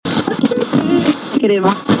Negative.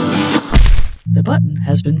 The button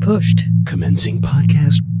has been pushed. Commencing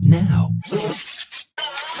podcast now.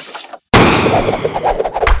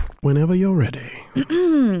 Whenever you're ready.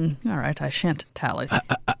 All right, I shan't tally.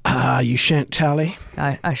 You shan't tally?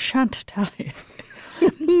 I shan't tally.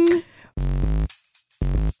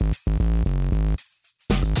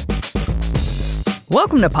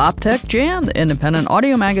 Welcome to Pop Tech Jam, the independent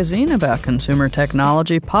audio magazine about consumer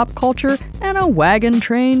technology, pop culture, and a wagon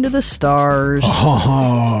train to the stars.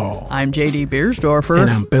 Oh. I'm J.D. Beersdorfer. And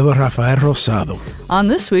I'm Bill Rafael Rosado. On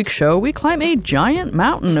this week's show, we climb a giant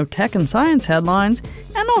mountain of tech and science headlines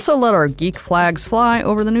and also let our geek flags fly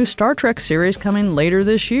over the new Star Trek series coming later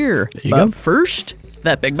this year. But first,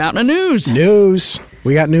 that big mountain of news.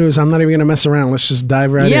 We got news. I'm not even going to mess around. Let's just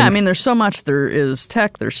dive right in. Yeah, I mean, there's so much. There is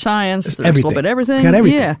tech, there's science, there's everything. a little bit of everything. We got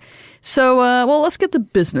everything. Yeah. So, let's get the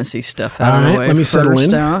businessy stuff out of the way. Let me settle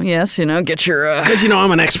in. Yes, get your... Because, I'm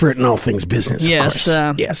an expert in all things business, yes, of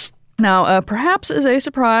course. Yes. Now, perhaps as a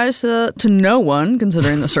surprise to no one,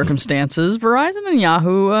 considering the circumstances, Verizon and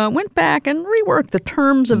Yahoo went back and reworked the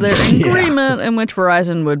terms of their agreement in which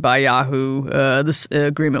Verizon would buy Yahoo. This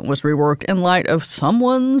agreement was reworked in light of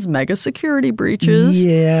someone's mega security breaches.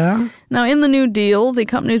 Yeah. Now, in the new deal, the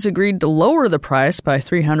companies agreed to lower the price by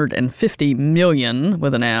 $350 million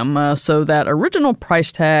with an M, so that original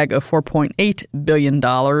price tag of $4.8 billion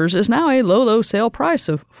is now a low sale price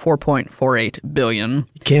of $4.48 billion.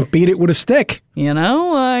 You can't beat it with a stick.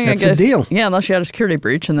 I That's guess, a deal. Yeah, unless you had a security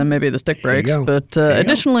breach, and then maybe the stick breaks. There you go. But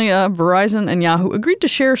additionally, Verizon and Yahoo agreed to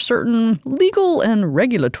share certain legal and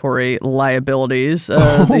regulatory liabilities.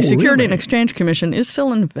 The Security and Exchange Commission is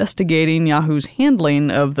still investigating Yahoo's handling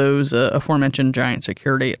of those aforementioned giant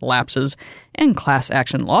security lapses and class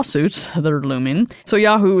action lawsuits that are looming. So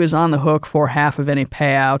Yahoo is on the hook for half of any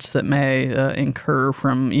payouts that may incur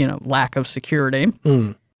from, lack of security.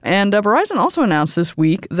 And Verizon also announced this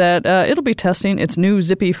week that it'll be testing its new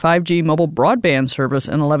Zippy 5G mobile broadband service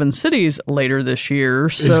in 11 cities later this year.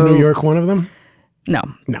 Is New York one of them? No.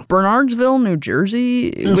 Bernardsville, New Jersey,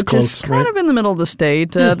 That's which close, is kind of in the middle of the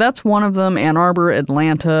state. That's one of them. Ann Arbor,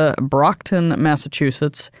 Atlanta, Brockton,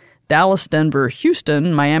 Massachusetts, Dallas, Denver,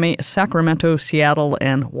 Houston, Miami, Sacramento, Seattle,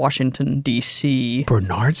 and Washington, D.C.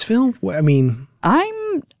 Bernardsville? I mean...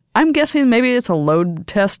 I'm guessing maybe it's a load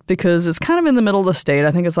test because it's kind of in the middle of the state.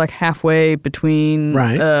 I think it's like halfway between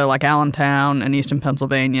like Allentown and Eastern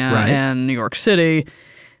Pennsylvania and New York City.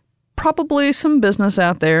 Probably some business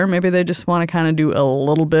out there. Maybe they just want to kind of do a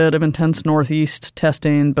little bit of intense Northeast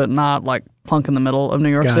testing, but not like plunk in the middle of New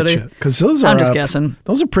York City. Because those are... I'm just guessing.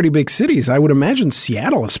 Those are pretty big cities. I would imagine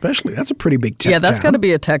Seattle especially. That's a pretty big tech town. Yeah, that's got to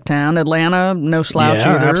be a tech town. Atlanta, no slouch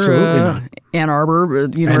either. Absolutely not. Ann Arbor,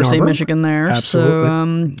 University of Michigan there.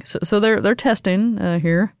 Absolutely. So they're testing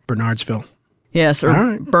here. Bernardsville. Yes, or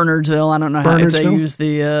Bernardsville. I don't know how if they use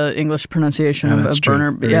the English pronunciation of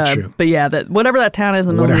Bernard. True. But whatever that town is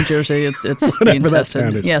in the middle of New Jersey, it's being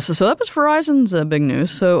tested. Yeah, so that was Verizon's big news.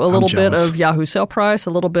 So a little bit of Yahoo sale price, a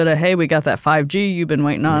little bit of, hey, we got that 5G you've been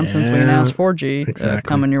waiting on since we announced 4G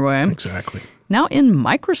coming your way. Exactly. Now in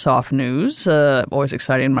Microsoft news, always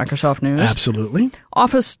exciting Microsoft news. Absolutely.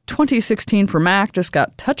 Office 2016 for Mac just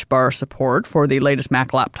got Touch Bar support for the latest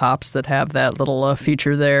Mac laptops that have that little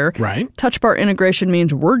feature there. Right. Touch Bar integration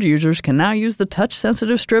means Word users can now use the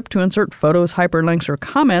touch-sensitive strip to insert photos, hyperlinks, or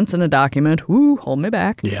comments in a document. Woo, hold me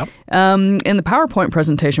back. Yep. In the PowerPoint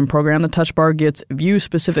presentation program, the Touch Bar gets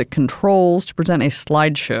view-specific controls to present a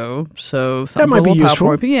slideshow. So that might be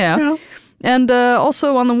useful. Yeah. And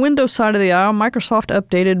also on the Windows side of the aisle, Microsoft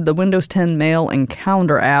updated the Windows 10 Mail and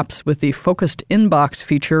Calendar apps with the Focused Inbox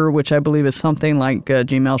feature, which I believe is something like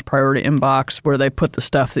Gmail's Priority Inbox, where they put the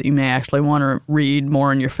stuff that you may actually want to read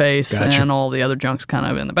more in your face and all the other junk's kind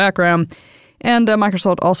of in the background. And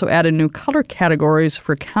Microsoft also added new color categories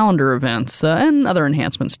for calendar events and other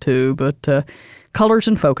enhancements too, but colors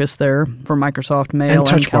and focus there for Microsoft Mail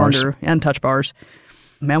and Calendar and Touch Bars.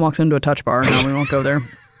 Man walks into a Touch Bar. No, we won't go there.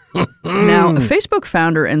 Now, Facebook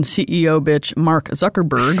founder and CEO bitch Mark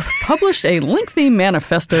Zuckerberg published a lengthy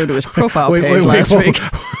manifesto to his profile page last week.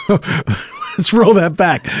 Let's roll that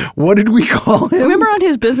back. What did we call him? Remember on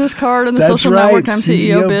his business card in the social network, I'm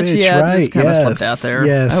CEO bitch? Yeah, just kind of slipped out there.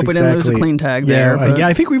 Yes, I hope we didn't lose a clean tag there. Yeah,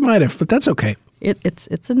 I think we might have, but that's okay.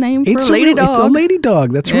 It's a name for a lady dog. It's a lady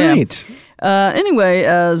dog. That's right. Anyway,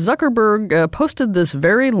 Zuckerberg posted this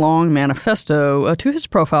very long manifesto to his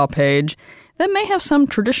profile page that may have some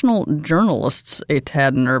traditional journalists a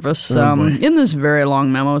tad nervous. In this very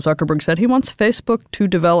long memo, Zuckerberg said he wants Facebook to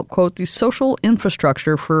develop, quote, the social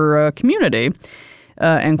infrastructure for community.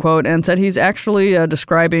 end quote, and said he's actually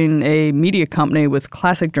describing a media company with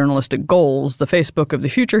classic journalistic goals. The Facebook of the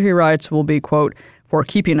future, he writes, will be, quote, for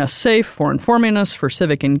keeping us safe, for informing us, for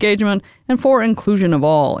civic engagement, and for inclusion of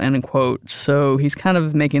all, end quote. So he's kind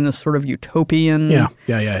of making this sort of utopian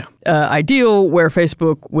ideal where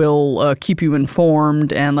Facebook will keep you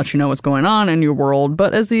informed and let you know what's going on in your world.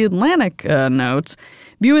 But as the Atlantic notes,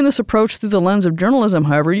 viewing this approach through the lens of journalism,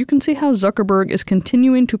 however, you can see how Zuckerberg is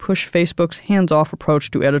continuing to push Facebook's hands-off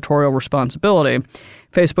approach to editorial responsibility.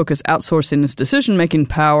 Facebook is outsourcing its decision-making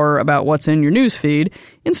power about what's in your newsfeed.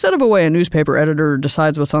 Instead of a way a newspaper editor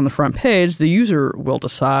decides what's on the front page, the user will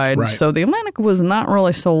decide. Right. So the Atlantic was not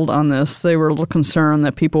really sold on this. They were a little concerned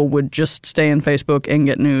that people would just stay in Facebook and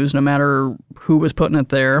get news no matter who was putting it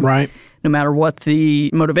there. Right. No matter what the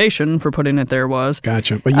motivation for putting it there was.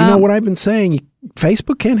 Gotcha. But you know what I've been saying?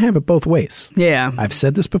 Facebook can't have it both ways. Yeah. I've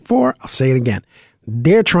said this before. I'll say it again.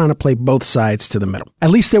 They're trying to play both sides to the middle.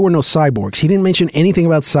 At least there were no cyborgs. He didn't mention anything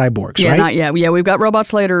about cyborgs, yeah, right? Not yet. Yeah, we've got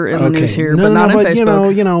robots later in the news here, but not in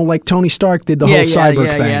Facebook. You know, like Tony Stark did the whole cyborg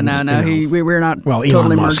thing. Yeah, no. We're not Elon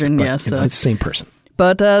totally Musk, merging. but, Yes, it's the same person.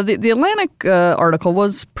 But the Atlantic article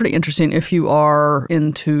was pretty interesting if you are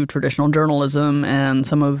into traditional journalism and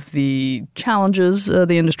some of the challenges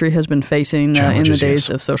the industry has been facing in the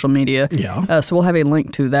days of social media. Yeah. So we'll have a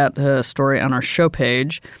link to that story on our show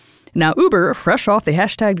page. Now, Uber, fresh off the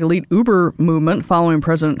hashtag delete Uber movement following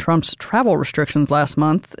President Trump's travel restrictions last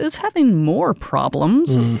month, is having more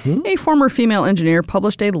problems. Mm-hmm. A former female engineer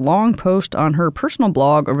published a long post on her personal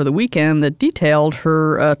blog over the weekend that detailed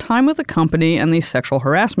her time with the company and the sexual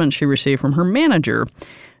harassment she received from her manager.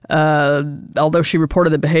 Although she reported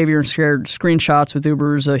the behavior and shared screenshots with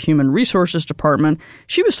Uber's human resources department,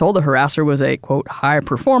 she was told the harasser was a, quote, high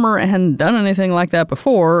performer and hadn't done anything like that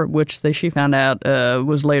before, which she found out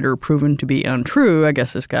was later proven to be untrue. I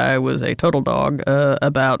guess this guy was a total dog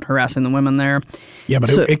about harassing the women there. Yeah, but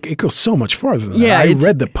so, it goes so much farther than that. I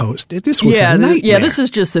read the post. This was a nightmare. Yeah, this is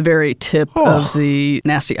just the very tip of the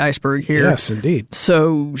nasty iceberg here. Yes, indeed.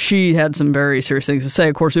 So she had some very serious things to say.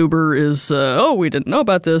 Of course, Uber is, we didn't know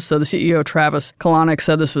about this. So the CEO, Travis Kalanick,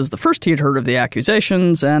 said this was the first he'd heard of the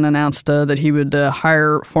accusations and announced that he would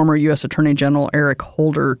hire former U.S. Attorney General Eric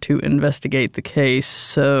Holder to investigate the case.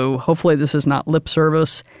 So hopefully this is not lip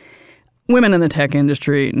service. Women in the tech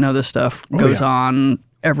industry know this stuff goes on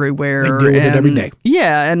everywhere. They deal with it every day.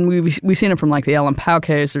 Yeah, and we've seen it from like the Ellen Pao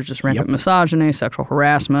case. There's just rampant misogyny, sexual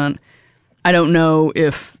harassment. I don't know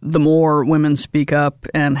if the more women speak up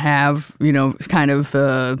and have, kind of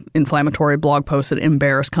inflammatory blog posts that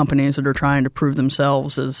embarrass companies that are trying to prove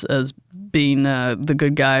themselves as being the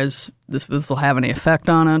good guys, this will have any effect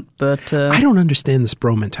on it. But I don't understand this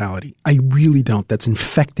bro mentality. I really don't. That's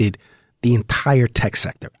infected the entire tech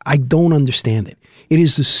sector. I don't understand it. It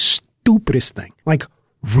is the stupidest thing. Like,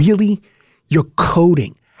 really? You're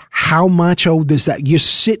coding. How macho does that? You're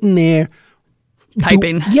sitting there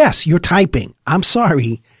typing. Yes, you're typing. I'm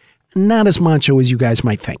sorry. Not as macho as you guys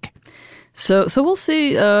might think. So we'll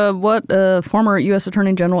see what former U.S.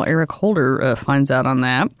 Attorney General Eric Holder finds out on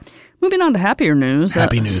that. Moving on to happier news.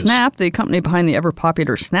 Happy news. Snap, the company behind the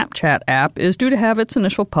ever-popular Snapchat app, is due to have its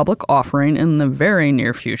initial public offering in the very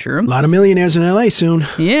near future. A lot of millionaires in L.A. soon.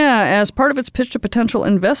 Yeah, as part of its pitch to potential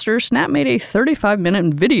investors, Snap made a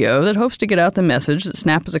 35-minute video that hopes to get out the message that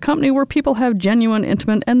Snap is a company where people have genuine,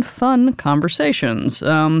 intimate, and fun conversations.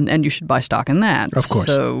 And you should buy stock in that. Of course.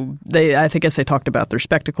 So I guess they talked about their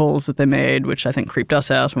spectacles that they made, which I think creeped us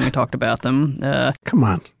out when we talked about them. Come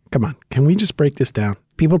on. Can we just break this down?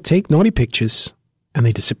 People take naughty pictures and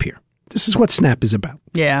they disappear. This is what Snap is about.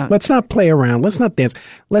 Yeah. Let's not play around. Let's not dance.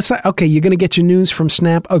 Okay, you're going to get your news from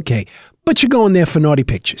Snap. Okay. But you're going there for naughty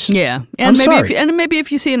pictures. Yeah. And maybe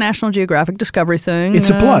if you see a National Geographic Discovery thing.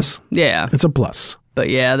 It's a plus. Yeah. It's a plus. But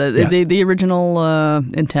the original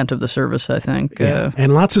intent of the service, I think.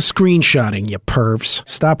 And lots of screenshotting, you pervs.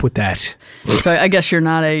 Stop with that. So I guess you're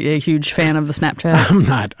not a huge fan of the Snapchat? I'm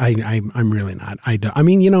not. I'm really not. I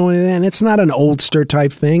mean, and it's not an oldster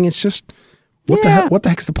type thing. It's just, what the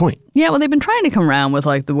heck's the point? Yeah, well, they've been trying to come around with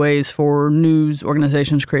like the ways for news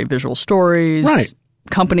organizations to create visual stories. Right.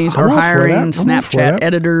 Companies are hiring Snapchat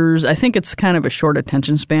editors. I think it's kind of a short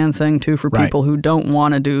attention span thing, too, for people who don't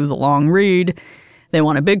want to do the long read. They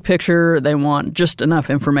want a big picture. They want just enough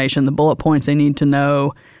information, the bullet points they need to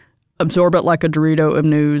know, absorb it like a Dorito of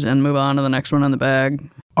news, and move on to the next one in the bag.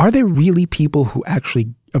 Are there really people who actually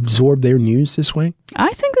absorb their news this way?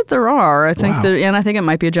 I think that there are. I think and I think it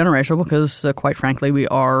might be a generational because, quite frankly, we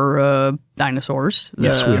are dinosaurs.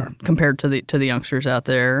 Yes, we are compared to the youngsters out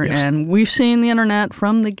there. Yes. And we've seen the internet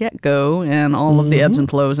from the get go and all of the ebbs and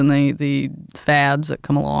flows and the fads that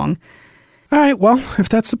come along. All right, well, if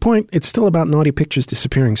that's the point, it's still about naughty pictures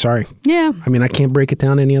disappearing. Sorry. Yeah. I mean, I can't break it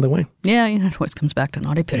down any other way. Yeah, it always comes back to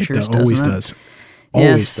naughty pictures, It always doesn't it? does.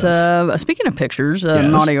 Always does. Speaking of pictures,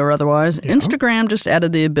 naughty or otherwise, Instagram just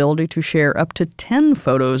added the ability to share up to 10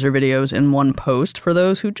 photos or videos in one post for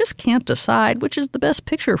those who just can't decide which is the best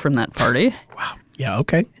picture from that party. Wow. Yeah,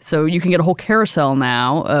 okay. So you can get a whole carousel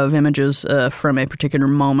now of images from a particular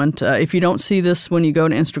moment. If you don't see this when you go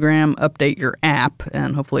to Instagram, update your app,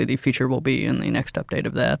 and hopefully the feature will be in the next update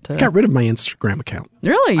of that. I got rid of my Instagram account.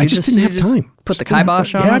 Really? I just didn't have time. Put the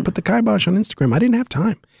kibosh on? Yeah, I put the kibosh on Instagram. I didn't have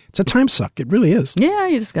time. It's a time suck. It really is. Yeah,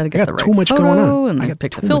 you just got to get the right too much photo going on. and I got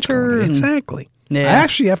pick the too much going filter. on. Exactly. Yeah. I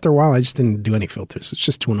actually, after a while, I just didn't do any filters. It's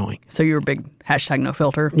just too annoying. So you were a big #no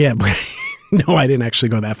filter? Yeah, but no, I didn't actually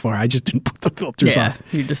go that far. I just didn't put the filters on.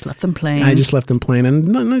 You just left them plain. I just left them plain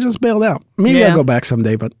and I just bailed out. Maybe I'll go back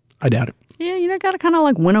someday, but I doubt it. Yeah, you got to kind of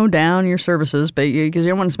like winnow down your services because you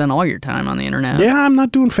don't want to spend all your time on the internet. Yeah, I'm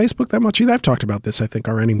not doing Facebook that much either. I've talked about this, I think,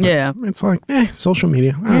 already. But yeah. It's like, social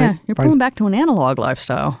media. All yeah, right, you're fine. pulling back to an analog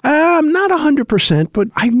lifestyle. Not 100%, but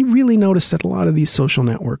I really noticed that a lot of these social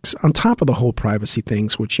networks, on top of the whole privacy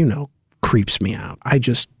things, which, creeps me out, I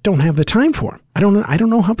just don't have the time for them. I don't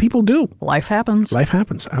know how people do. Life happens. Life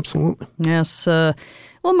happens, absolutely. Yes.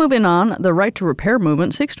 Well, moving on, the Right to Repair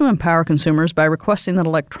movement seeks to empower consumers by requesting that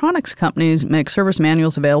electronics companies make service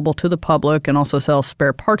manuals available to the public and also sell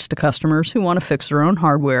spare parts to customers who want to fix their own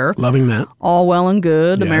hardware. Loving that. All well and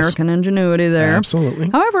good. Yes. American ingenuity there.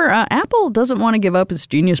 Absolutely. However, Apple doesn't want to give up its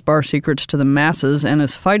Genius Bar secrets to the masses and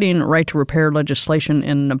is fighting right to repair legislation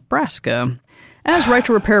in Nebraska. As right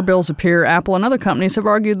to repair bills appear, Apple and other companies have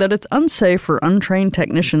argued that it's unsafe for untrained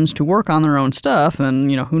technicians to work on their own stuff.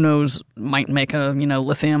 And, who knows, might make a,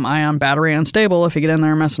 lithium-ion battery unstable if you get in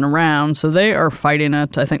there messing around. So they are fighting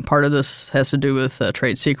it. I think part of this has to do with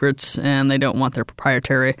trade secrets, and they don't want their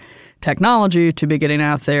proprietary technology to be getting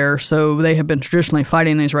out there. So they have been traditionally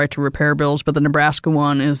fighting these right to repair bills, but the Nebraska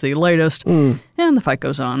one is the latest, and the fight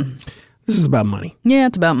goes on. This is about money. Yeah,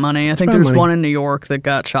 it's about money. I think there's one in New York that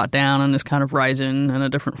got shot down and is kind of rising in a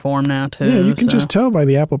different form now, too. Yeah, you can just tell by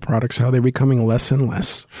the Apple products how they're becoming less and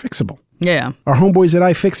less fixable. Yeah. Our homeboys at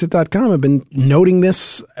iFixit.com have been noting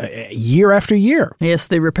this year after year. Yes,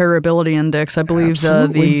 the repairability index. I believe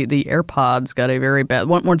the AirPods got a very bad...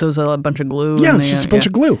 Weren't those a bunch of glue? Yeah, it's just a bunch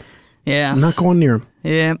of glue. Yeah. I'm not going near them.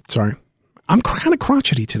 Yeah. Sorry. I'm kind of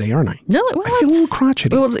crotchety today, aren't I? Really? Well, I feel a little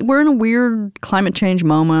crotchety. Well, we're in a weird climate change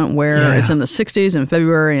moment where it's in the 60s in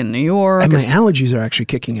February in New York. And my allergies are actually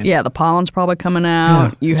kicking in. Yeah, the pollen's probably coming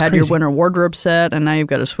out. Yeah, you had crazy. your winter wardrobe set, and now you've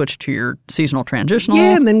got to switch to your seasonal transitional.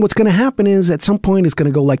 Yeah, and then what's going to happen is at some point it's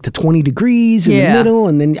going to go like to 20 degrees in the middle,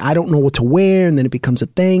 and then I don't know what to wear, and then it becomes a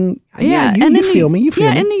thing. Yeah, you feel me. You feel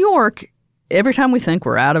me. Yeah, in New York, every time we think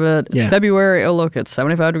we're out of it, it's February. Oh, look, it's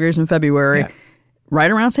 75 degrees in February. Yeah. Right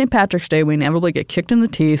around St. Patrick's Day, we inevitably get kicked in the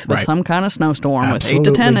teeth with some kind of snowstorm with 8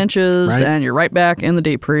 to 10 inches, and you're right back in the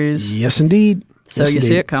deep freeze. Yes, indeed. So you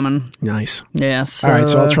see it coming. Nice. Yes. All right,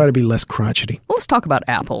 so I'll try to be less crotchety. Well, let's talk about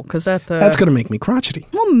Apple, because that's going to make me crotchety.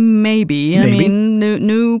 Well, maybe. I mean,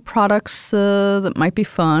 new products that might be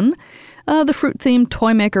fun. The fruit-themed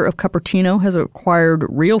toy maker of Cupertino has acquired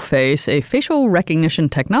RealFace, a facial recognition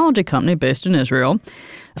technology company based in Israel.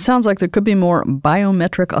 Sounds like there could be more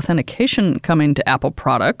biometric authentication coming to Apple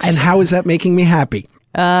products. And how is that making me happy?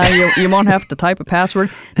 You won't have to type a password.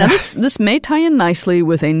 Now, this may tie in nicely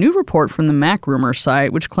with a new report from the Mac Rumor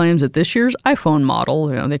site, which claims that this year's iPhone model,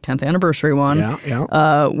 the 10th anniversary one,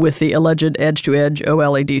 with the alleged edge-to-edge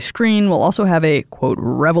OLED screen, will also have a, quote,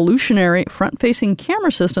 revolutionary front-facing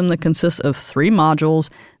camera system that consists of 3 modules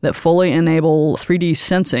that fully enable 3D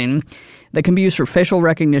sensing that can be used for facial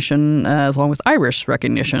recognition along with iris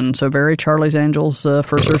recognition. So very Charlie's Angels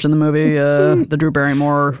first search in the movie, the Drew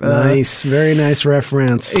Barrymore. Nice, very nice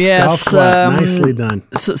reference. Yes. Golf clap, nicely done.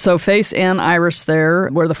 So face and iris there,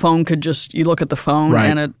 where the phone could just, you look at the phone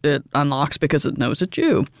and it unlocks because it knows it's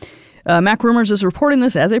you. Mac Rumors is reporting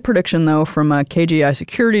this as a prediction, though, from KGI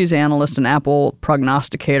Securities analyst and Apple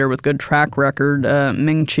prognosticator with good track record,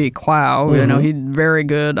 Ming-Chi Kuo. He's very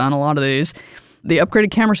good on a lot of these. The upgraded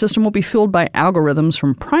camera system will be fueled by algorithms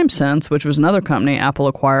from PrimeSense, which was another company Apple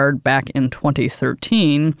acquired back in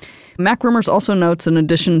 2013. Mac Rumors also notes, in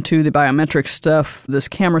addition to the biometric stuff, this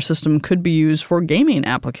camera system could be used for gaming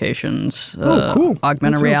applications. Cool.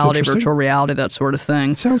 Augmented reality, virtual reality, that sort of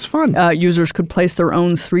thing. Sounds fun. Users could place their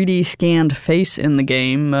own 3D scanned face in the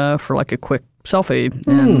game for like a quick selfie,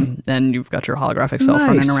 and you've got your holographic self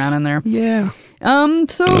running around in there. Yeah.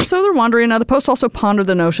 So they're wondering. The Post also pondered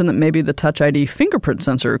the notion that maybe the Touch ID fingerprint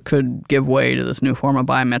sensor could give way to this new form of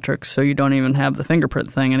biometrics, so you don't even have the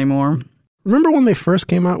fingerprint thing anymore. Remember when they first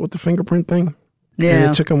came out with the fingerprint thing? Yeah. And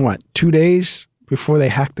it took them, 2 days before they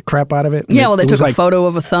hacked the crap out of it? And Yeah, well, they took a photo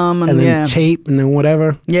of a thumb and then tape and then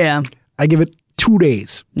whatever. Yeah. I give it 2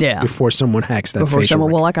 days before someone hacks that Before facial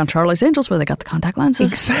someone will, like on Charlie's Angels where they got the contact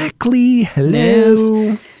lenses. Exactly. Hello.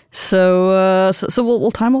 Yes. So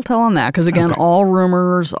time will tell on that because again, all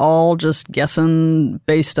rumors, all just guessing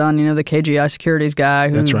based on the KGI Securities guy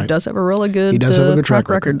who does have a really good track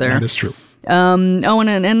record there. That is true. And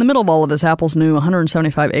in the middle of all of this, Apple's new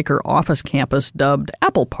 175-acre office campus, dubbed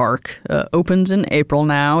Apple Park, opens in April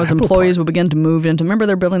now as employees will begin to move into. Remember,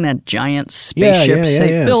 they're building that giant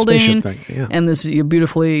spaceship building spaceship thing, and this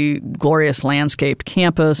beautifully glorious landscaped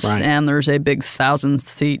campus. Right. And there's a big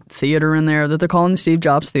 1,000-seat theater in there that they're calling the Steve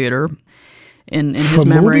Jobs Theater. In his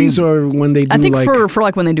memory, movies or when they do I think for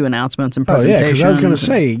like when they do announcements and presentations. Oh yeah, because I was going to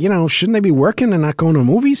say, shouldn't they be working and not going to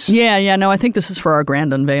movies? Yeah. No, I think this is for our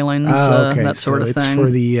grand unveilings, that sort of thing. It's for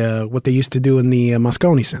the what they used to do in the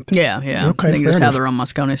Moscone Center. Yeah. Okay, I think they just have their own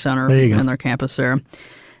Moscone Center in their campus there.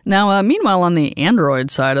 Now, meanwhile, on the Android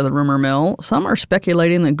side of the rumor mill, some are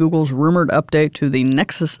speculating that Google's rumored update to the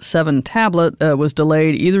Nexus 7 tablet was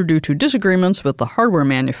delayed either due to disagreements with the hardware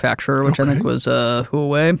manufacturer, which I think was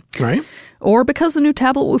Huawei, right? Or because the new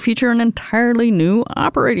tablet will feature an entirely new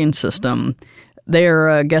operating system. They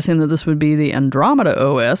are guessing that this would be the Andromeda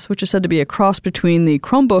OS, which is said to be a cross between the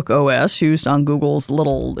Chromebook OS used on Google's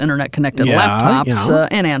little internet-connected laptops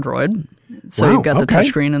and Android. So you've got the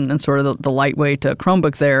touchscreen and sort of the lightweight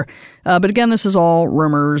Chromebook there. But again, this is all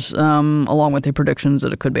rumors, along with the predictions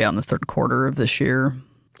that it could be out in the third quarter of this year.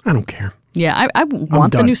 I don't care. Yeah, I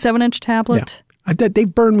want the new 7-inch tablet. Yeah.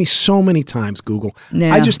 They've burned me so many times, Google.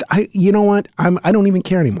 Yeah. You know what? I don't even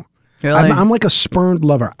care anymore. Really? I'm like a spurned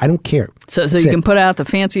lover. I don't care. So you can put out the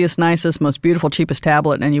fanciest, nicest, most beautiful, cheapest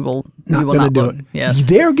tablet, and you will not do load. it. Yes.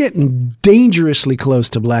 They're getting dangerously close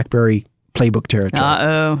to BlackBerry Playbook territory.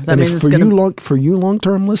 That means it's going to... For you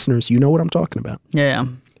long-term listeners, you know what I'm talking about. Yeah.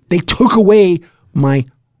 They took away my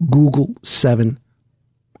Google 7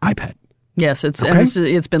 iPad. Yes,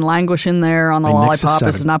 it's been languishing there on the lollipop.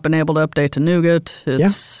 It's not been able to update to Nougat.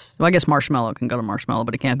 Well, I guess Marshmallow can go to Marshmallow,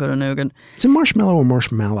 but it can't go to Nougat. Is it Marshmallow or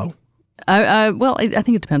Marshmallow? I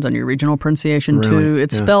think it depends on your regional pronunciation too.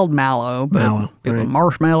 It's spelled mallow, but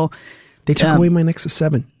Marshmallow. They took away my Nexus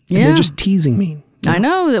 7. And they're just teasing me. I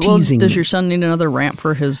know. Does your son need another ramp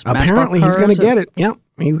for his Apparently, he's going to get it. Yeah,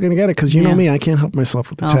 he's going to get it because you know me, I can't help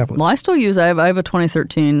myself with the tablets. Well, I still use. I have a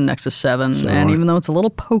 2013 Nexus 7, and even though it's a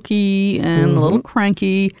little pokey and a little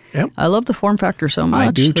cranky, I love the form factor so much.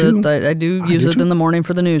 I do too. I do use it in the morning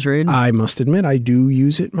for the newsread. I must admit, I do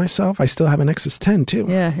use it myself. I still have a Nexus 10 too.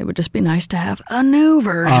 Yeah, it would just be nice to have a new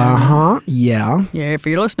version. Yeah. Yeah, if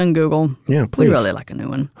you're listening, Google. Yeah, please. We really like a new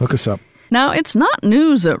one. Hook us up. Now, it's not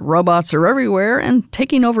news that robots are everywhere and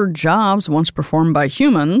taking over jobs once performed by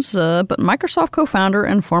humans, but Microsoft co-founder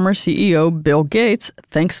and former CEO Bill Gates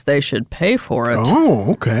thinks they should pay for it.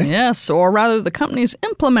 Oh, okay. Yes, or rather, the companies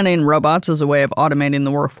implementing robots as a way of automating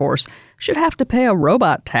the workforce should have to pay a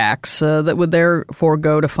robot tax that would therefore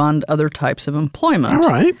go to fund other types of employment. All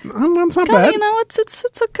right. That's not bad.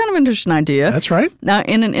 It's a kind of interesting idea. That's right. Now,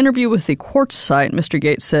 in an interview with the Quartz site, Mr.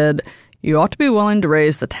 Gates said, "You ought to be willing to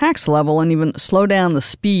raise the tax level and even slow down the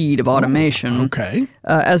speed of automation." Okay.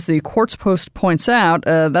 As the Quartz Post points out,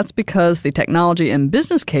 that's because the technology and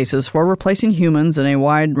business cases for replacing humans in a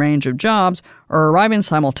wide range of jobs are arriving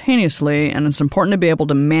simultaneously, and it's important to be able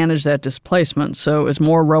to manage that displacement. So as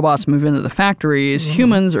more robots move into the factories,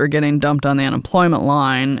 humans are getting dumped on the unemployment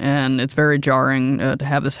line, and it's very jarring to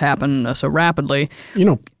have this happen so rapidly.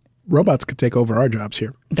 Robots could take over our jobs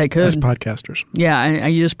here. They could. As podcasters. Yeah,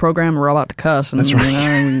 you just program a robot to cuss. And, that's right.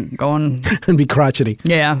 And and be crotchety.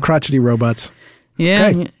 Yeah. Crotchety robots. Yeah.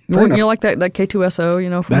 Okay, you like that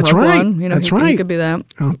K2SO, from That's Rogue right. One. That's right. He could be that.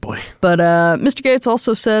 Oh, boy. But Mr. Gates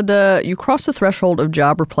also said you cross the threshold of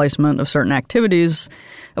job replacement of certain activities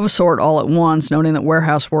of a sort all at once, noting that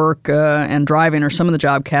warehouse work and driving are some of the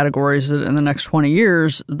job categories that in the next 20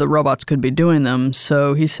 years, the robots could be doing them.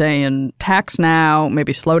 So he's saying tax now,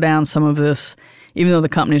 maybe slow down some of this, even though the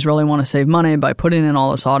companies really want to save money by putting in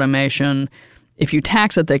all this automation. If you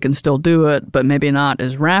tax it, they can still do it, but maybe not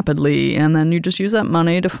as rapidly. And then you just use that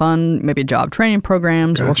money to fund maybe job training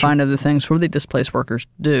programs or find other things for the displaced workers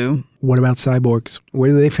to do. What about cyborgs? Where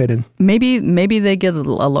do they fit in? Maybe they get a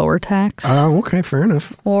lower tax. Oh, okay, fair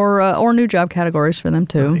enough. Or new job categories for them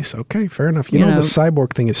too. Nice. Okay, fair enough. You know, the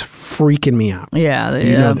cyborg thing is freaking me out. Yeah,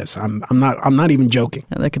 you know this. I'm not even joking.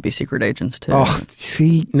 Yeah, they could be secret agents too. Oh,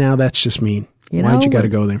 see, now that's just mean. Why'd you got to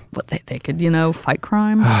go there? But they could, fight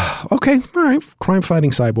crime. Okay, all right.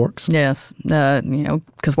 Crime-fighting cyborgs. Yes,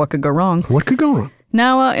 because what could go wrong? What could go wrong?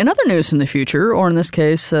 Now, in other news from the future, or in this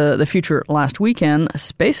case, the future last weekend,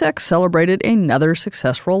 SpaceX celebrated another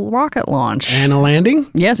successful rocket launch. And a landing?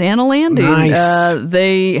 Yes, and a landing. Nice.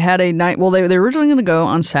 They had a night. Well, they were originally going to go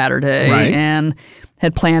on Saturday, Right. and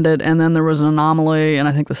had planned it, and then there was an anomaly, and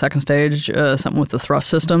I think the second stage, something with the thrust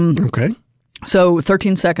system. Okay. So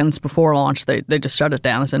 13 seconds before launch, they just shut it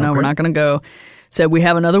down and said, no, Okay. we're not going to go. Said we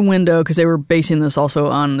have another window, because they were basing this also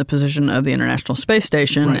on the position of the International Space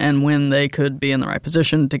Station Right. and when they could be in the right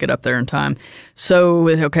position to get up there in time. So,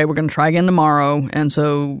 okay, we're going to try again tomorrow. And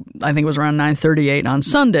so I think it was around 9:38 on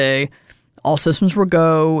Sunday. All systems were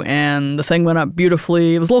go, and the thing went up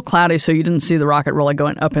beautifully. It was a little cloudy, so you didn't see the rocket really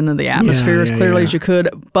going up into the atmosphere as clearly as you could.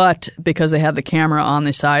 But because they had the camera on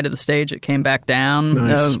the side of the stage, it came back down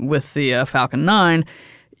Nice. with the Falcon 9.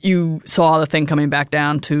 You saw the thing coming back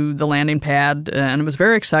down to the landing pad, and it was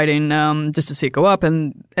very exciting just to see it go up.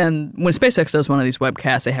 And when SpaceX does one of these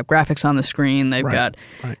webcasts, they have graphics on the screen. They've got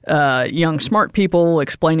young, smart people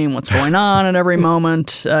explaining what's going on at every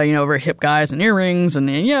moment. Very hip guys in earrings, and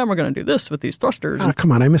we're going to do this with these thrusters. Oh,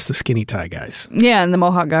 come on. I miss the skinny tie guys. Yeah, and the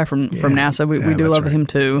Mohawk guy from NASA, we do that's love right. him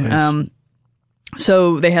too. Yes.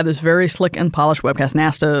 So they had this very slick and polished webcast.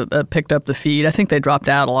 NASA picked up the feed. I think they dropped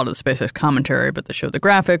out a lot of the SpaceX commentary, but they showed the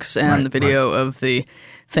graphics and the video of the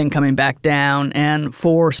thing coming back down. And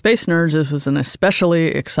for space nerds, this was an especially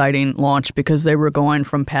exciting launch because they were going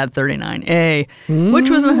from Pad 39A, which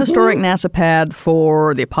was a historic NASA pad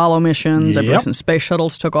for the Apollo missions. I believe Yep. some space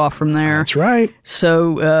shuttles took off from there. That's right.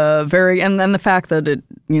 So and then the fact that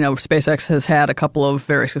SpaceX has had a couple of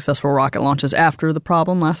very successful rocket launches after the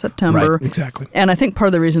problem last September. Right, exactly. And I think part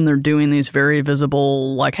of the reason they're doing these very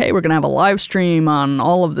visible, like, hey, we're going to have a live stream on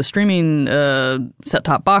all of the streaming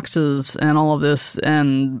set-top boxes and all of this,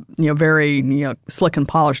 and very slick and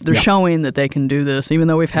polished. They're showing that they can do this, even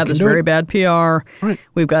though we've had this very bad PR. Right.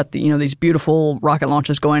 We've got these beautiful rocket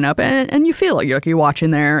launches going up, and you feel it. You're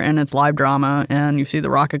watching there, and it's live drama, and you see the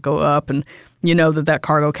rocket go up, and you know that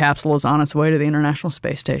cargo capsule is on its way to the International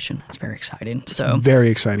Space Station. It's very exciting. So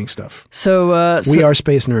very exciting stuff. So we are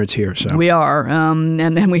space nerds here. So we are,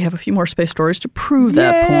 and we have a few more space stories to prove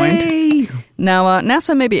that point. Now,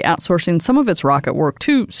 NASA may be outsourcing some of its rocket work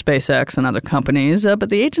to SpaceX and other companies, but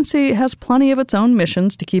the agency has plenty of its own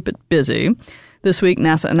missions to keep it busy. This week,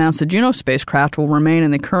 NASA announced the Juno spacecraft will remain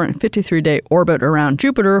in the current 53-day orbit around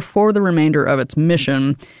Jupiter for the remainder of its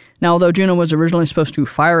mission. Now, although Juno was originally supposed to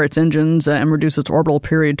fire its engines and reduce its orbital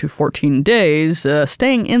period to 14 days,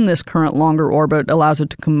 staying in this current longer orbit allows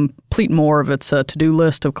it to complete more of its to-do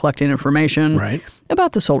list of collecting information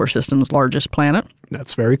about the solar system's largest planet.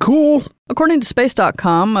 That's very cool. According to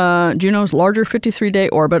Space.com, Juno's larger 53-day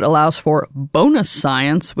orbit allows for bonus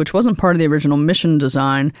science, which wasn't part of the original mission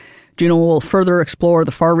design. Juno will further explore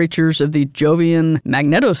the far reaches of the Jovian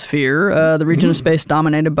magnetosphere, the region of space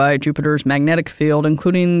dominated by Jupiter's magnetic field,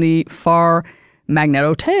 including the far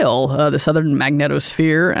magnetotail, the southern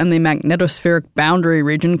magnetosphere, and the magnetospheric boundary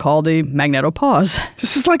region called the magnetopause.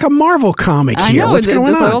 This is like a Marvel comic here. I know. What's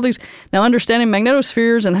going on? All these, now, understanding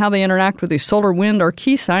magnetospheres and how they interact with the solar wind are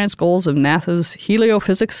key science goals of NASA's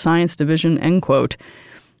Heliophysics Science Division, end quote.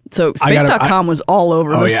 So Space.com was all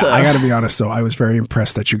over this. I got to be honest, though. I was very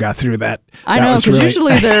impressed that you got through that. I know, because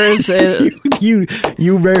usually there's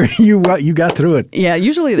you got through it. Yeah,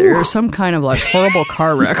 usually there's some kind of like horrible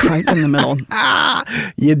car wreck right in the middle.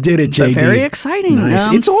 You did it, JD. But very exciting. Nice.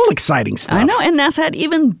 It's all exciting stuff. I know, and NASA had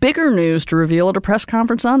even bigger news to reveal at a press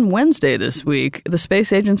conference on Wednesday this week. The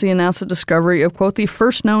space agency announced the discovery of, quote, the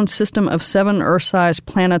first known system of 7 Earth-sized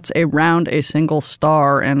planets around a single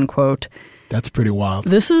star, end quote. That's pretty wild.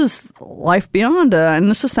 This is life beyond, and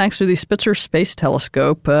this is thanks to the Spitzer Space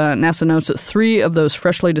Telescope. NASA notes that 3 of those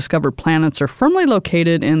freshly discovered planets are firmly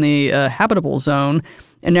located in the habitable zone,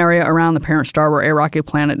 an area around the parent star where a rocky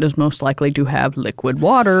planet is most likely to have liquid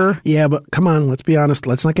water. Yeah, but come on, let's be honest.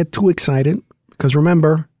 Let's not get too excited, because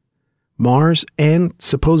remember, Mars and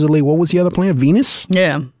supposedly, what was the other planet? Venus?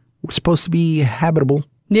 Yeah. Was supposed to be habitable.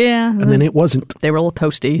 Yeah. And then it wasn't. They were a little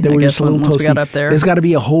toasty, They were just a little once toasty. we got up there. There's got to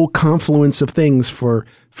be a whole confluence of things for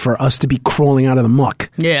us to be crawling out of the muck.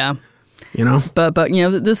 Yeah. You know? But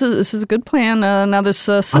this is a good plan. Now this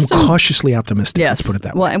system... I'm cautiously optimistic, yes. let's put it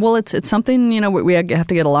that way. Well, it's something, we have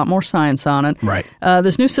to get a lot more science on it. Right.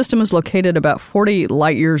 This new system is located about 40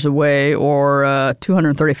 light years away, or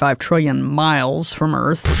 235 trillion miles from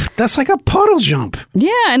Earth. That's like a puddle jump.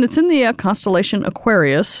 Yeah, and it's in the constellation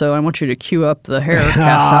Aquarius, so I want you to cue up the Haircast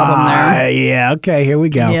album there. Yeah, okay, here we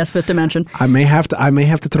go. Yes, Fifth Dimension. I may have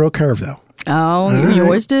to throw a curve, though. Oh, you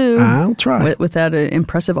always do. I'll try. With that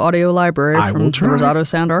impressive audio library from the Rosado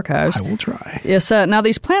Sound Archives. I will try. Yes, now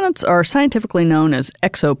these planets are scientifically known as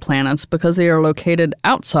exoplanets because they are located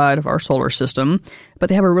outside of our solar system, but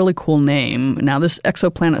they have a really cool name. Now, this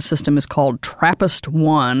exoplanet system is called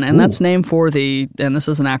TRAPPIST-1, and that's named for and this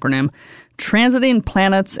is an acronym, Transiting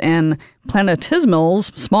Planets and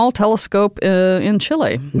Planetesimals Small Telescope in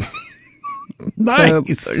Chile.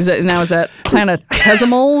 Nice. So, is that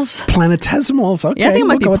planetesimals? Planetesimals, okay. Yeah, I think it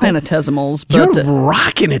might be we'll go with that. planetesimals. You're But,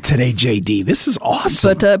 rocking it today, JD. This is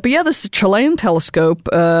awesome. But yeah, this Chilean telescope,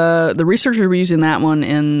 the researchers were using that one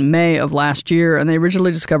in May of last year, and they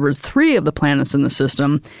originally discovered 3 of the planets in the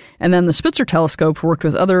system. And then the Spitzer telescope worked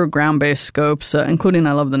with other ground-based scopes, including,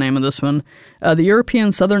 I love the name of this one, the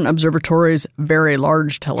European Southern Observatory's Very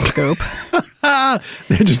Large Telescope.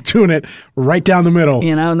 They're just doing it right down the middle.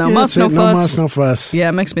 No muss, no fuss. No muss, no fuss. Yeah,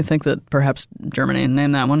 it makes me think that perhaps Germany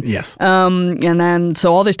named that one. Yes. And then,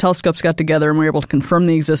 so all these telescopes got together and were able to confirm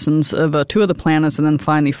the existence of 2 of the planets and then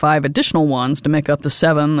find the 5 additional ones to make up the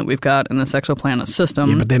 7 that we've got in this exoplanet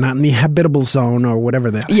system. Yeah, but they're not in the habitable zone or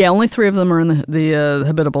whatever they are. Yeah, only 3 of them are in the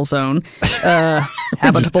habitable zone.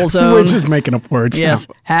 Habitable zone. We're just making up words Yes,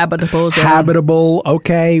 now. habitable zone. Habitable,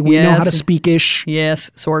 okay. We know how to Yes. speak-ish.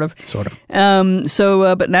 Yes, sort of. Sort of.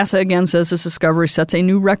 But NASA again says this discovery sets a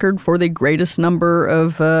new record for the greatest number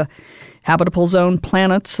of habitable zone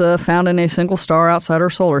planets found in a single star outside our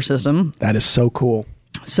solar system. That is so cool.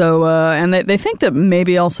 So, and they think that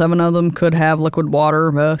maybe all 7 of them could have liquid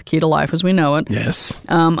water, key to life as we know it. Yes.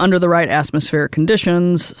 Under the right atmospheric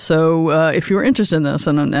conditions. So if you're interested in this,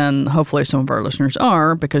 and hopefully some of our listeners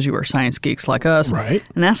are, because you are science geeks like us, Right.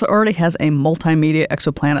 NASA already has a multimedia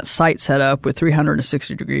exoplanet site set up with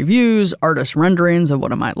 360-degree views, artist renderings of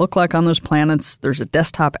what it might look like on those planets. There's a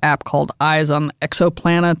desktop app called Eyes on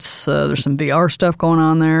Exoplanets. There's some VR stuff going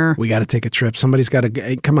on there. We got to take a trip. Somebody's got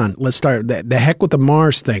to, come on, let's start. The heck with the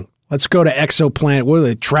Mars thing. Let's go to exoplanet. What are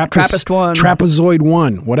they? TRAPPIST-1. Trapezoid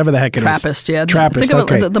 1, whatever the heck it is. Trappist, yeah. Trappist, Think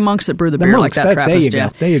of okay. the monks that brew the The beer monks, like that. there Trappist, you yeah.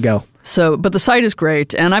 go. There you go. So, but the site is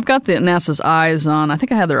great, and I've got the NASA's eyes on. I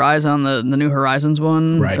think I had their eyes on the New Horizons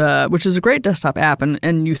one, Right. Which is a great desktop app,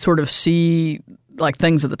 and you sort of see like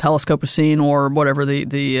things that the telescope is seeing or whatever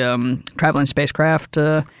the traveling spacecraft.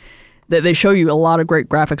 They show you a lot of great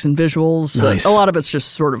graphics and visuals. Nice. A lot of it's just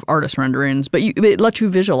sort of artist renderings, but it lets you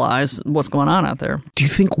visualize what's going on out there. Do you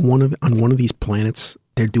think on one of these planets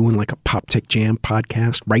they're doing like a Pop Tick Jam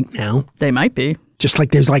podcast right now? They might be. Just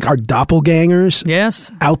like there's like our doppelgangers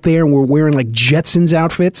Yes. out there and we're wearing like Jetsons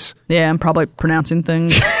outfits. Yeah, I'm probably pronouncing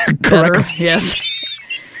things better. Correctly. Yes.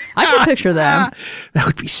 I can picture that. That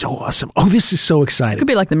would be so awesome. Oh, this is so exciting. Could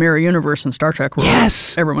be like the Mirror Universe in Star Trek where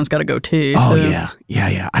Yes. everyone's got a goatee. Oh, too.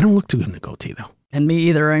 yeah. I don't look too good in a goatee, though. And me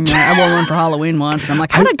either. I mean, I wore one for Halloween once, and I'm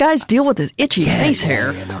like, how do guys deal with this itchy face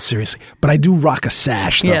hair? Yeah, no, seriously. But I do rock a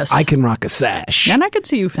sash, though. Yes. I can rock a sash. And I could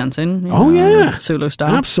see you fencing. You Oh, know, yeah. Sulu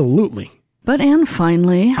style. Absolutely. And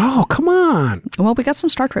finally, Oh, come on. well, we got some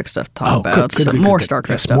Star Trek stuff to talk Oh, about. good, More good. Star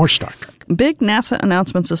Trek Yes, stuff. more Star Trek. Big NASA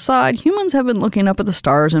announcements aside, humans have been looking up at the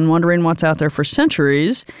stars and wondering what's out there for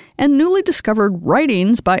centuries, and newly discovered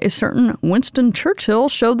writings by a certain Winston Churchill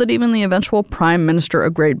show that even the eventual Prime Minister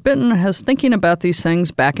of Great Britain has thinking about these things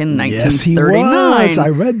back in 1939. Yes, he was. I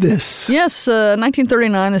read this. Yes,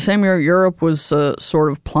 1939, the same year Europe was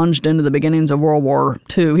sort of plunged into the beginnings of World War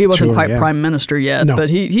II. He wasn't Sure, quite yeah. Prime Minister yet, No. but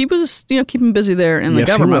he was keeping busy there in the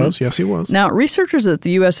Yes, government. he was. Yes, he was. Now, researchers at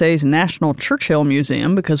the USA's National Churchill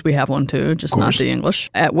Museum, because we have one too, just not the English,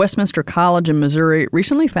 at Westminster College in Missouri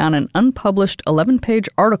recently found an unpublished 11-page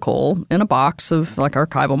article in a box of like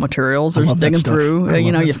archival materials. There's love that digging stuff. through. I love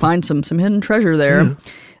You that you stuff. find some hidden treasure there.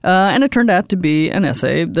 And it turned out to be an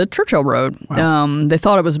essay that Churchill wrote. Wow. They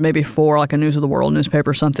thought it was maybe for like a News of the World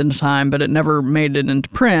newspaper or something at the time, but it never made it into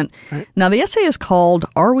print. Right. Now, the essay is called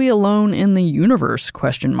 "Are We Alone in the Universe?"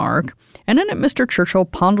 And in it, Mr. Churchill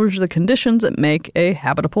ponders the conditions that make a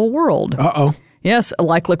habitable world. Uh-oh. Yes,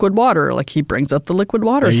 like liquid water. Like he brings up the liquid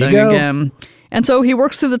water There you thing go. again. And so he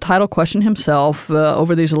works through the title question himself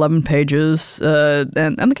over these 11 pages. And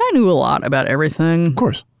the guy knew a lot about everything. Of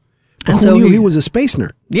course. And Who so knew he was a space nerd?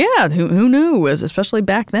 Yeah, who knew, especially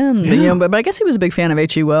back then. Yeah. But I guess he was a big fan of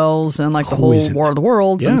H.G. Wells and like the Who whole isn't? War of the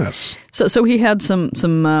Worlds. Yes. And so he had some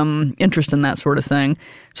interest in that sort of thing.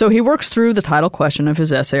 So he works through the title question of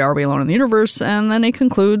his essay, Are We Alone in the Universe? And then he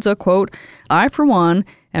concludes, quote, I, for one,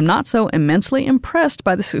 am not so immensely impressed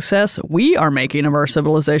by the success we are making of our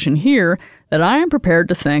civilization here that I am prepared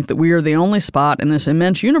to think that we are the only spot in this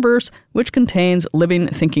immense universe which contains living,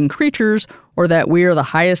 thinking creatures, or that we are the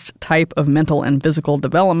highest type of mental and physical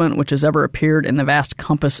development which has ever appeared in the vast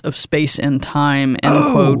compass of space and time,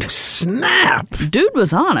 end quote. Snap! Dude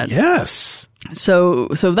was on it. Yes. So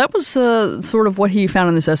that was sort of what he found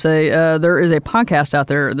in this essay. There is a podcast out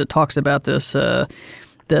there that talks about this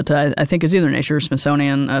that I think is either Nature or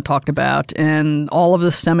Smithsonian talked about, and all of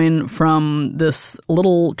this stemming from this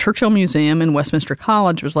little Churchill Museum in Westminster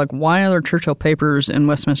College. It was like, why are there Churchill papers in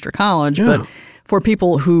Westminster College? Yeah. But for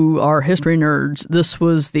people who are history nerds, this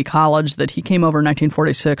was the college that he came over in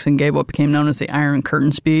 1946 and gave what became known as the Iron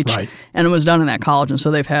Curtain speech. Right. And it was done in that college. And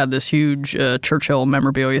so they've had this huge Churchill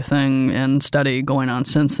memorabilia thing and study going on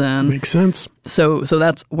since then. Makes sense. So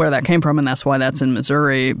that's where that came from, and that's why that's in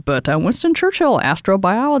Missouri. But Winston Churchill,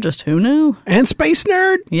 astrobiologist, who knew? And space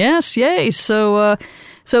nerd. Yes, yay. So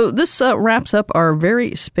this wraps up our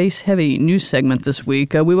very space-heavy news segment this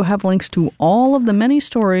week. We will have links to all of the many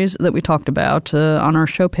stories that we talked about on our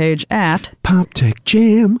show page at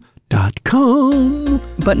PopTechJam.com.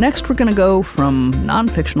 But next we're going to go from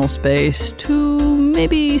non-fictional space to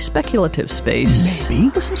maybe speculative space. Maybe.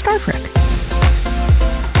 With some Star Trek.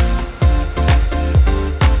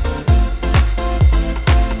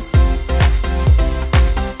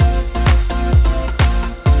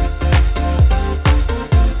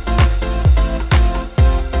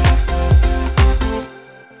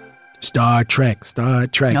 Star Trek, Star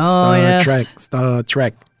Trek, Oh, Star yes. Trek, Star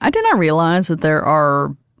Trek. I did not realize that there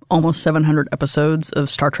are almost 700 episodes of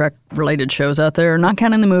Star Trek-related shows out there, not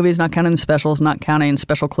counting the movies, not counting the specials, not counting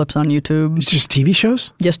special clips on YouTube. It's just TV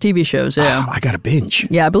shows? Just TV shows, yeah. I got to binge.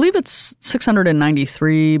 Yeah, I believe it's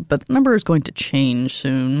 693, but the number is going to change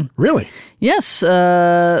soon. Really? Yes.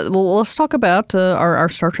 Well, let's talk about our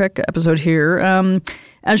Star Trek episode here.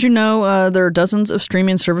 As you know, there are dozens of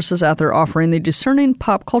streaming services out there offering the discerning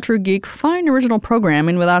pop culture geek fine original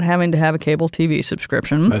programming without having to have a cable TV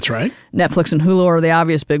subscription. That's right. Netflix and Hulu are the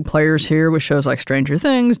obvious big players here with shows like Stranger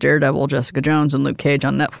Things, Daredevil, Jessica Jones, and Luke Cage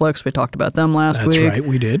on Netflix. We talked about them last week. That's right,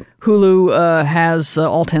 we did. Hulu has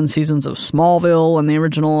all 10 seasons of Smallville and the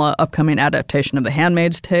original upcoming adaptation of The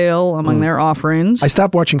Handmaid's Tale among their offerings. I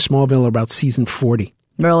stopped watching Smallville about season 40.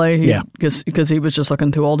 Really? Yeah. Because he was just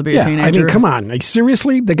looking too old to be a Yeah, teenager? I mean, come on. Like,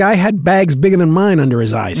 seriously? The guy had bags bigger than mine under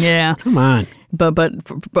his eyes. Yeah. Come on. But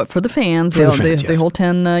for the fans, For the fans, the yes. whole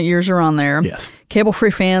 10 years are on there. Yes.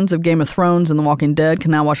 Cable-free fans of Game of Thrones and The Walking Dead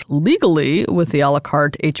can now watch legally with the a la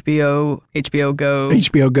carte HBO Go. HBO Go.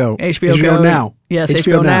 HBO Go. Now. Yes,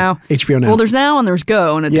 HBO Now. HBO Now. Well, there's Now and there's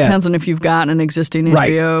Go, and it depends on if you've got an existing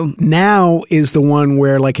HBO. Right. Now is the one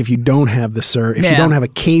where, like, if you don't have the if you don't have a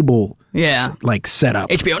cable setup.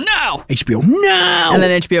 HBO Now! HBO Now! And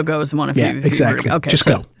then HBO Go is the one if you... exactly. Okay, just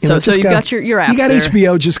so, go. So just you've go. got your apps You got there.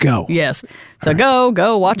 HBO, just go. Yes. So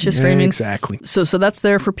go watch your streaming. Exactly. So that's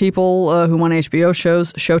there for people who want HBO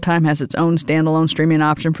shows. Showtime has its own standalone streaming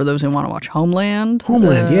option for those who want to watch Homeland.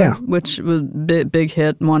 Yeah. Which was big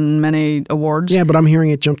hit, won many awards. Yeah, but I'm hearing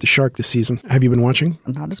it jumped the shark this season. Have you been watching?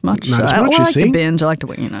 Not as much. Not as much, I you like see? to binge. I like to,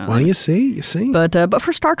 Well, you see. But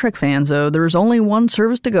for Star Trek fans, though, there is only one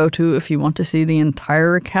service to go to if you want to see the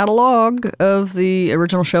entire catalog of the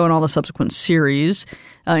original show and all the subsequent series,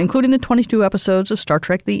 including the 22 episodes of Star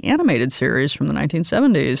Trek the Animated Series from the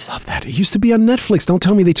 1970s. Love that. It used to be on Netflix. Don't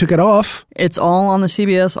tell me they took it off. It's all on the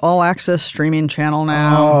CBS All Access streaming channel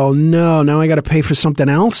now. Oh, no. Now I got to pay for something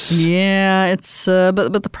else? Yeah, it's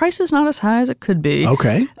but the price is not as high as it could be.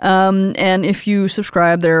 Okay. And if you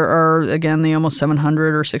subscribe, there are, again, the almost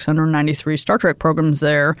 700 or 693 Star Trek programs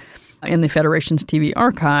there in the Federation's TV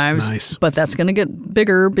archives. Nice. But that's going to get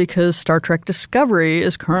bigger because Star Trek Discovery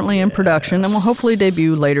is currently in production and will hopefully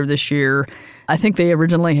debut later this year. I think they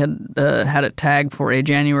originally had it tagged for a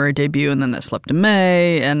January debut, and then that slipped to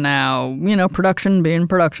May. And now, production being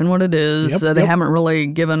production, what it is. They haven't really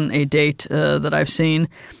given a date that I've seen.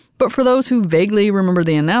 But for those who vaguely remember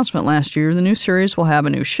the announcement last year, the new series will have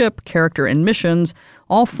a new ship, character, and missions,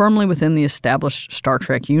 all firmly within the established Star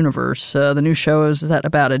Trek universe. The new show is at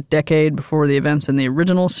about a decade before the events in the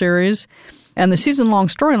original series. And the season-long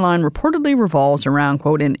storyline reportedly revolves around,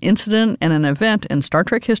 quote, an incident and an event in Star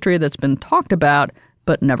Trek history that's been talked about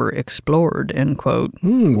but never explored, end quote.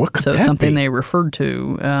 What could so that something be? they they referred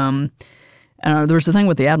to. There was the thing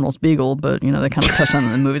with the Admiral's Beagle, but, they kind of touched on it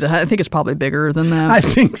in the movies. I think it's probably bigger than that. I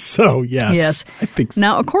think so, yes. Yes. I think so.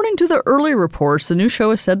 Now, according to the early reports, the new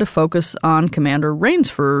show is said to focus on Commander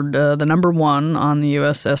Rainsford, the number one on the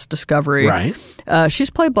USS Discovery. Right. She's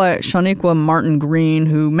played by Shaniqua Martin Green,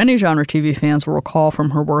 who many genre TV fans will recall from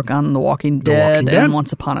her work on The Walking Dead and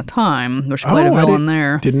Once Upon a Time, where she played a villain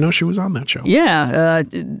there. Didn't know she was on that show. Yeah. I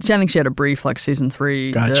think she had a brief, season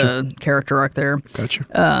 3 character arc there.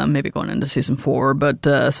 Gotcha. Maybe going into season 4.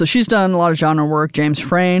 But so she's done a lot of genre work. James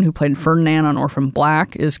Frayne, who played Ferdinand on Orphan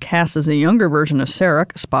Black, is cast as a younger version of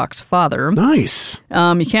Sarek, Spock's father. Nice.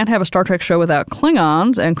 You can't have a Star Trek show without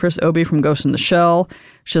Klingons, and Chris Obie from Ghost in the Shell.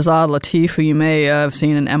 Shazad Latif, who you may have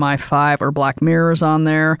seen in MI5 or Black Mirror, is on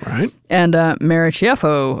there. Right. And Mary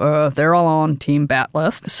Chieffo, they're all on Team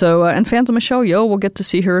Batleth. So, and fans of Michelle Yeoh will get to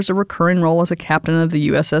see her as a recurring role as a captain of the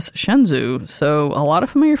USS Shenzhou. So, a lot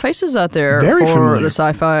of familiar faces out there for the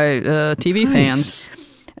sci-fi TV fans.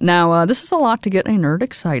 Now, this is a lot to get a nerd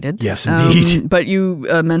excited. Yes, indeed. But you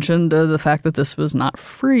mentioned the fact that this was not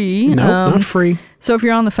free. No, not free. So if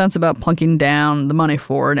you're on the fence about plunking down the money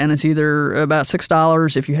for it, and it's either about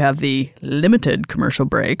 $6 if you have the limited commercial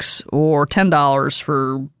breaks, or $10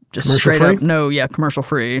 for just commercial straight free? up, commercial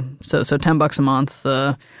free. So $10 a month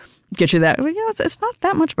get you that. Well, it's not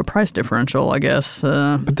that much of a price differential, I guess.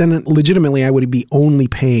 But then, legitimately, I would be only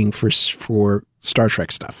paying for Star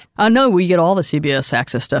Trek stuff. No, we get all the CBS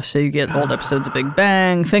Access stuff. So you get old episodes of Big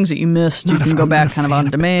Bang, things that you missed. You can go back kind of on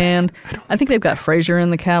demand. I think they've got Frasier in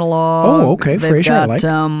the catalog. Oh, okay. They've Frasier,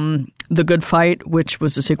 got The Good Fight, which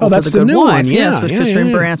was the sequel to The the Good new Wife. one. Yes, with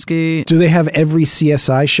Christine Baranski. Do they have every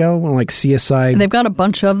CSI show? Like CSI? And they've got a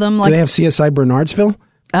bunch of them. Do they have CSI Bernardsville?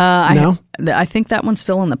 No? I think that one's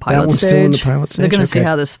still in the pilot stage. Still in the pilot stage? They're going to see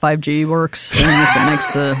how this 5G works and if it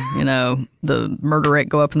makes the murder rate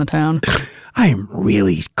go up in the town. I am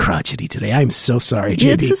really crotchety today. I'm so sorry, JD.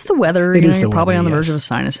 Yeah, it's just the weather. You're probably on the verge of a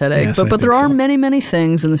sinus headache. Yes, but there are many, many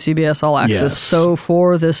things in the CBS All Access. Yes. So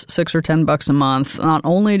for this $6 or $10 a month, not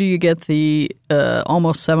only do you get the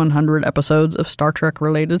almost 700 episodes of Star Trek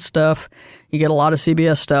related stuff, you get a lot of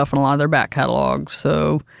CBS stuff and a lot of their back catalogs.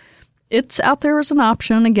 So it's out there as an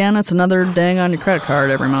option. Again, it's another ding on your credit card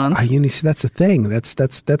every month. You see, that's the thing.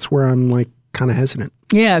 That's where I'm kind of hesitant.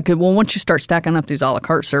 Yeah, well, once you start stacking up these a la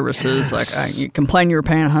carte services, you complain you were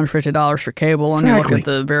paying $150 for cable, and you look at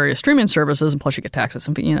the various streaming services, and plus you get taxes,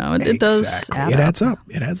 and it does add up. It adds up.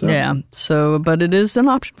 It adds up. Yeah. So, but it is an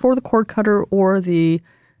option for the cord cutter or the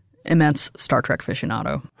immense Star Trek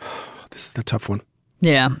aficionado. This is the tough one.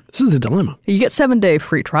 Yeah. This is the dilemma. You get 7-day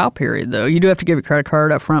free trial period, though. You do have to give your credit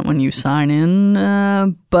card up front when you sign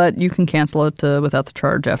in, but you can cancel it without the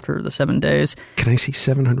charge after the 7 days. Can I see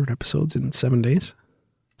 700 episodes in 7 days?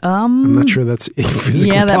 I'm not sure that's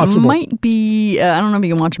physically possible. That might be. I don't know if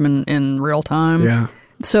you can watch them in real time. Yeah.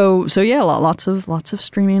 So yeah, lots of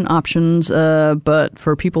streaming options. But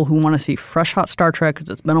for people who want to see fresh, hot Star Trek, because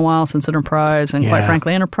it's been a while since Enterprise, and quite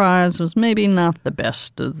frankly, Enterprise was maybe not the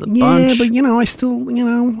best of the bunch. Yeah, but I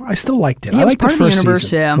still liked it. Yeah, I liked the first universe,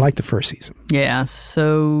 season. yeah. I liked the first season. Yeah.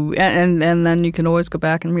 So and then you can always go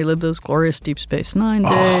back and relive those glorious Deep Space Nine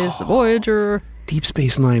days, the Voyager. Deep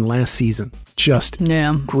Space Nine last season, just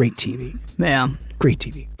great TV. Yeah. Great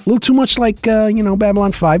TV. A little too much like,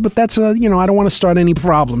 Babylon 5, but that's, I don't want to start any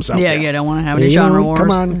problems out there. Yeah, you don't want to have any genre wars.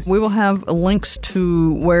 Come on. We will have links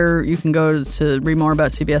to where you can go to read more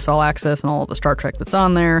about CBS All Access and all of the Star Trek that's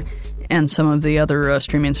on there, and some of the other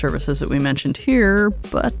streaming services that we mentioned here.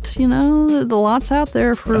 But, the lot's out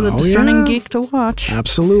there for the discerning geek to watch.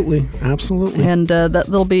 Absolutely. Absolutely. And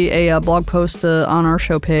there'll be a blog post on our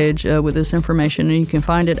show page with this information, and you can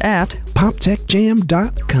find it at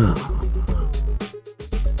poptechjam.com.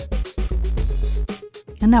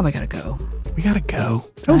 And now we gotta go. We gotta go.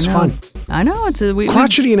 That was fun. I know. It's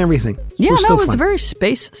crotchety and everything. Yeah, it was a very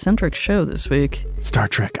space-centric show this week. Star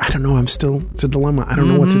Trek. I don't know. It's a dilemma. I don't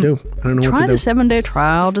know what to do. I don't know what to do. Try the 7-day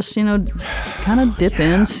trial. Just, kind of dip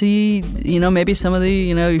in, see, maybe some of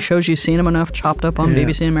the, shows you've seen them enough chopped up on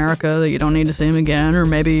BBC America that you don't need to see them again, or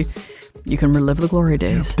maybe you can relive the glory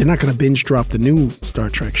days. Yeah. They're not going to binge drop the new Star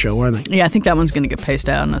Trek show, are they? Yeah, I think that one's going to get paced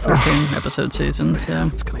out in a 13-episode season.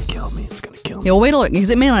 So. It's going to kill me. Yeah, well, wait till because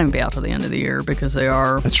it may not even be out till the end of the year because they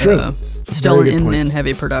are That's true. Still in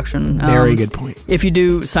heavy production. Very good point. If you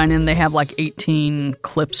do sign in, they have 18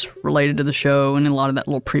 clips related to the show and a lot of that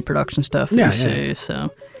little pre-production stuff that you see.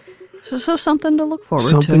 So something to look forward to.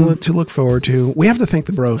 Something to look forward to. We have to thank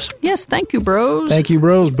the bros. Yes, thank you, bros. Thank you,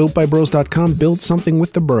 bros. BuiltByBros.com. Build something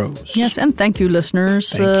with the bros. Yes, and thank you,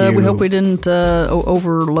 listeners. Thank you. We hope we didn't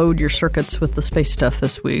overload your circuits with the space stuff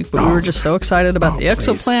this week, but we were just so excited about the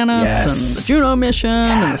exoplanets and the Juno mission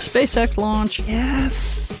and the SpaceX launch.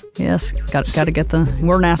 Yes, got to get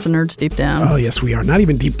we're NASA nerds deep down. Oh, yes, we are. Not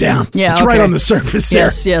even deep down. Yeah, it's right on the surface there.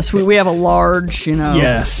 Yes, we have a large,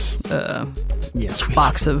 Yes,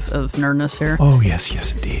 box of nerdness here. Oh, yes,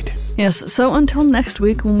 indeed. Yes, so until next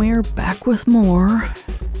week when we are back with more,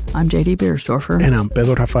 I'm JD Beersdorfer. And I'm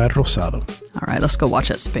Pedro Rafael Rosado. All right, let's go watch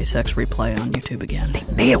that SpaceX replay on YouTube again.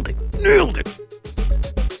 Nailed it.